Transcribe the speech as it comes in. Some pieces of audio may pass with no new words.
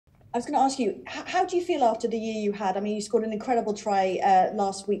I was going to ask you, how do you feel after the year you had? I mean, you scored an incredible try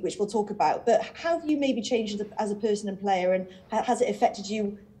last week, which we'll talk about, but how have you maybe changed as a person and player, and has it affected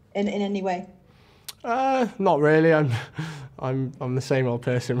you in any way? Not really. I'm the same old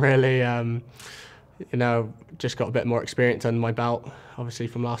person, really. Just got a bit more experience under my belt, obviously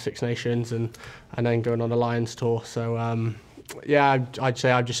from last Six Nations and then going on the Lions tour. So yeah, I'd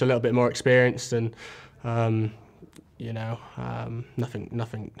say I'm just a little bit more experienced, and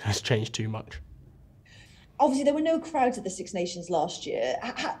nothing has changed too much. Obviously, there were no crowds at the Six Nations last year.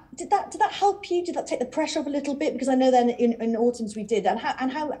 Did that help you? Did that take the pressure off a little bit? Because I know then in autumns we did. And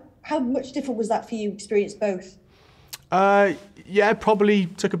how much different was that for you? Experienced both. Yeah, probably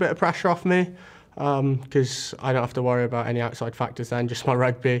took a bit of pressure off me because I don't have to worry about any outside factors then, just my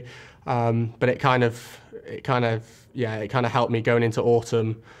rugby. But it kind of helped me going into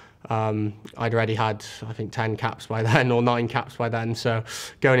autumn. I'd already had, I think, 10 caps by then, or 9 caps by then. So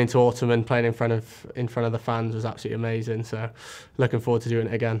going into autumn and playing in front of the fans was absolutely amazing. So looking forward to doing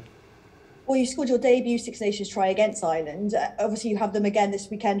it again. Well, you scored your debut Six Nations try against Ireland. Obviously, you have them again this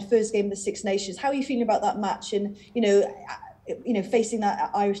weekend, first game of the Six Nations. How are you feeling about that match, and facing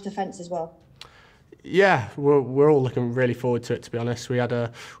that Irish defence as well? Yeah, we're all looking really forward to it. To be honest, we've had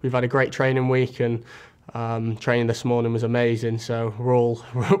a great training week, and training this morning was amazing. So we're all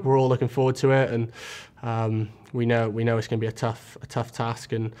looking forward to it, and we know it's going to be a tough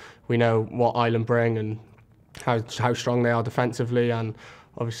task, and we know what Ireland bring and how strong they are defensively, and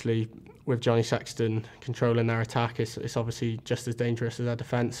obviously with Johnny Sexton controlling their attack, it's obviously just as dangerous as their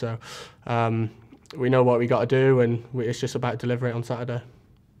defence. So we know what we got to do, and it's just about delivering it on Saturday.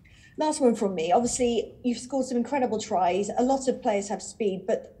 Last one from me. Obviously, you've scored some incredible tries. A lot of players have speed,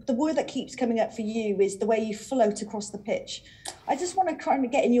 but the word that keeps coming up for you is the way you float across the pitch. I just want to kind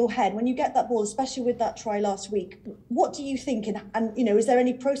of get in your head, when you get that ball, especially with that try last week, what do you think? And is there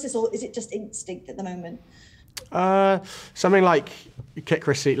any process, or is it just instinct at the moment? Something like kick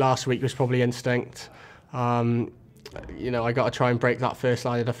receipt last week was probably instinct. I got to try and break that first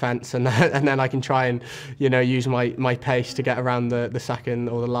line of defence, and then I can try and use my pace to get around the second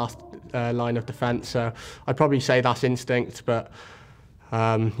or the last line of defence. So I'd probably say that's instinct, but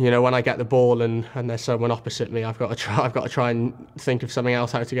when I get the ball and there's someone opposite me, I've got to try and think of something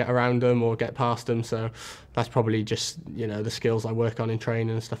else, how to get around them or get past them. So that's probably just the skills I work on in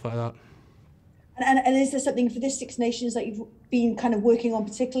training and stuff like that. And is there something for this Six Nations that you've been kind of working on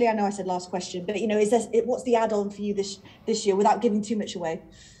particularly? I know I said last question, but what's the add-on for you this year without giving too much away?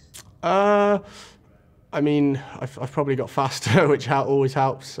 I mean, I've probably got faster, which always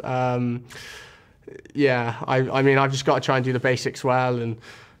helps. Yeah, I mean, I've just got to try and do the basics well, and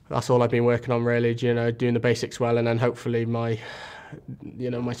that's all I've been working on really. Doing the basics well, and then hopefully my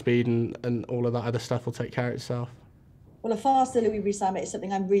speed and all of that other stuff will take care of itself. Well, a faster Louis Rees-Zammit is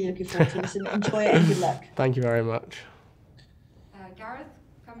something I'm really looking forward to. Listen, enjoy it and good luck. Thank you very much. Gareth,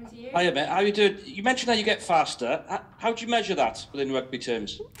 coming to you. Hiya, mate. How you doing? You mentioned how you get faster. How do you measure that within rugby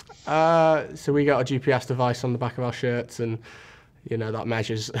terms? So we got a GPS device on the back of our shirts, and that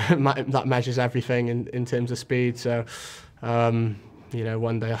measures everything in terms of speed. So one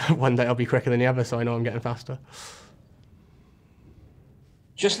day I'll be quicker than the other, so I know I'm getting faster.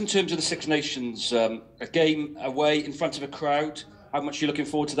 Just in terms of the Six Nations, a game away in front of a crowd, how much are you looking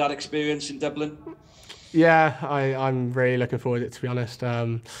forward to that experience in Dublin? Yeah, I'm really looking forward to it, to be honest.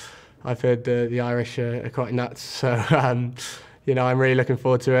 I've heard the Irish are quite nuts, so I'm really looking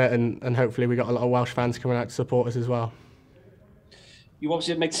forward to it, and hopefully we got a lot of Welsh fans coming out to support us as well. You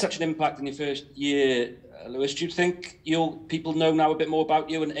obviously made such an impact in your first year, Lewis. Do you think people know now a bit more about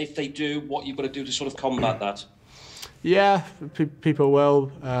you, and if they do, what you've got to do to sort of combat that? Yeah, people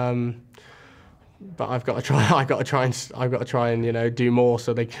will, but I've got to try and do more,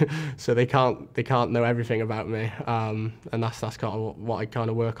 so they can't know everything about me, and that's kind of what I kind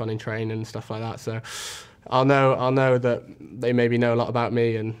of work on in training and stuff like that. So I'll know that they maybe know a lot about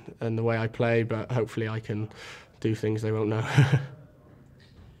me and the way I play, but hopefully I can do things they won't know.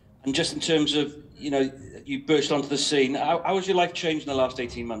 And just in terms of you burst onto the scene, how has your life changed in the last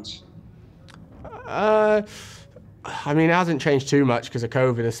 18 months? I mean, it hasn't changed too much because of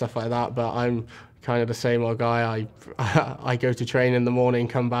COVID and stuff like that, but I'm kind of the same old guy. I go to train in the morning,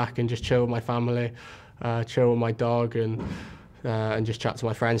 come back and just chill with my family, chill with my dog, and just chat to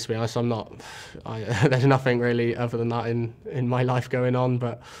my friends. To be honest, there's nothing really other than that in my life going on,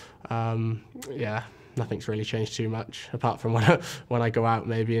 but yeah, nothing's really changed too much apart from when I go out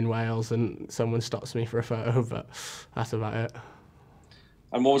maybe in Wales and someone stops me for a photo, but that's about it.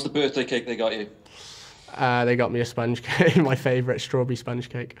 And what was the birthday cake they got you? They got me a sponge cake, my favourite strawberry sponge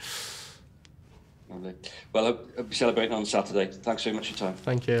cake. Lovely. Well, I'll be celebrating on Saturday. Thanks very much for your time.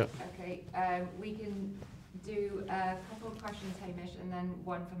 Thank you. Okay, we can do a couple of questions, Hamish, and then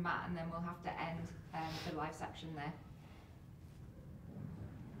one for Matt, and then we'll have to end the live section there.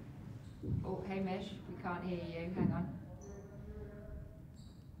 Oh, Hamish, we can't hear you. Hang on.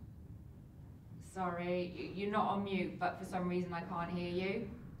 Sorry, you're not on mute, but for some reason I can't hear you.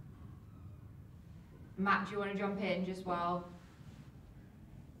 Matt, do you want to jump in just while?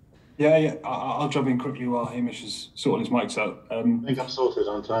 Yeah, I'll jump in quickly while Hamish is sorting his mics out. I think I'm sorted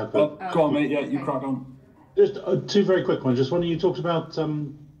on time. Go on, mate. Yeah, you crack on. Just two very quick ones. Just one, you talked about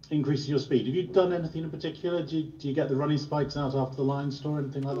increasing your speed. Have you done anything in particular? Do you get the running spikes out after the line store,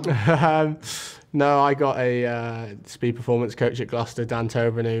 anything like that? No, I got a speed performance coach at Gloucester, Dan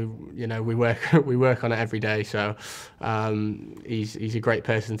Tobin, who we work on it every day. So he's a great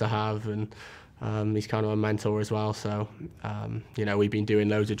person to have, and he's kind of a mentor as well. So we've been doing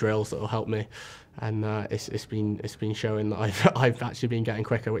loads of drills that will help me, and it's been showing that I've actually been getting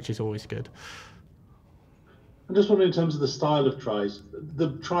quicker, which is always good. I'm just wondering, in terms of the style of tries,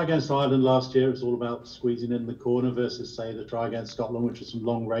 the try against Ireland last year, it was all about squeezing in the corner versus, say, the try against Scotland, which was some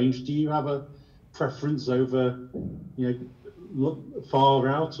long range. Do you have a preference over, far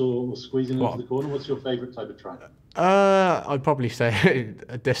out or squeezing into the corner? What's your favourite type of try? I'd probably say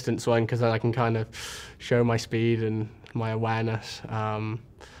a distance one, because then I can kind of show my speed and my awareness.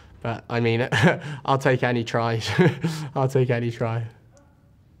 But I mean, I'll take any try. I'll take any try.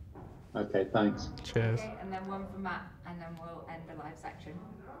 Okay, thanks. Cheers. Okay, and then one for Matt, and then we'll end the live section.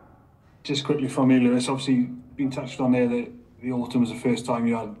 Just quickly from me, Lewis, obviously been touched on there that the autumn was the first time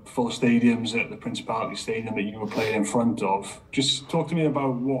you had full stadiums at the Principality Stadium that you were playing in front of. Just talk to me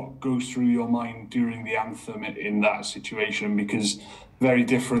about what goes through your mind during the anthem in that situation, because very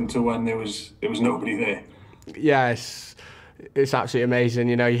different to when there was nobody there. Yes. It's absolutely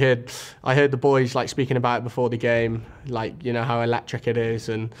amazing. I heard the boys speaking about it before the game, how electric it is,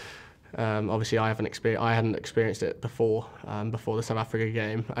 and obviously I hadn't experienced it before the South Africa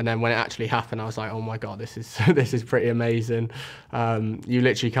game, and then when it actually happened, I was like, oh my god, this is pretty amazing. You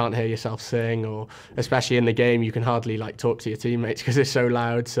literally can't hear yourself sing, or especially in the game, you can hardly talk to your teammates because it's so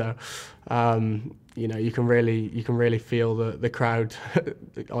loud. So you can really feel the crowd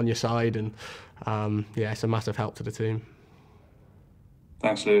on your side, and it's a massive help to the team.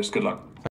 Thanks, Lewis. Good luck.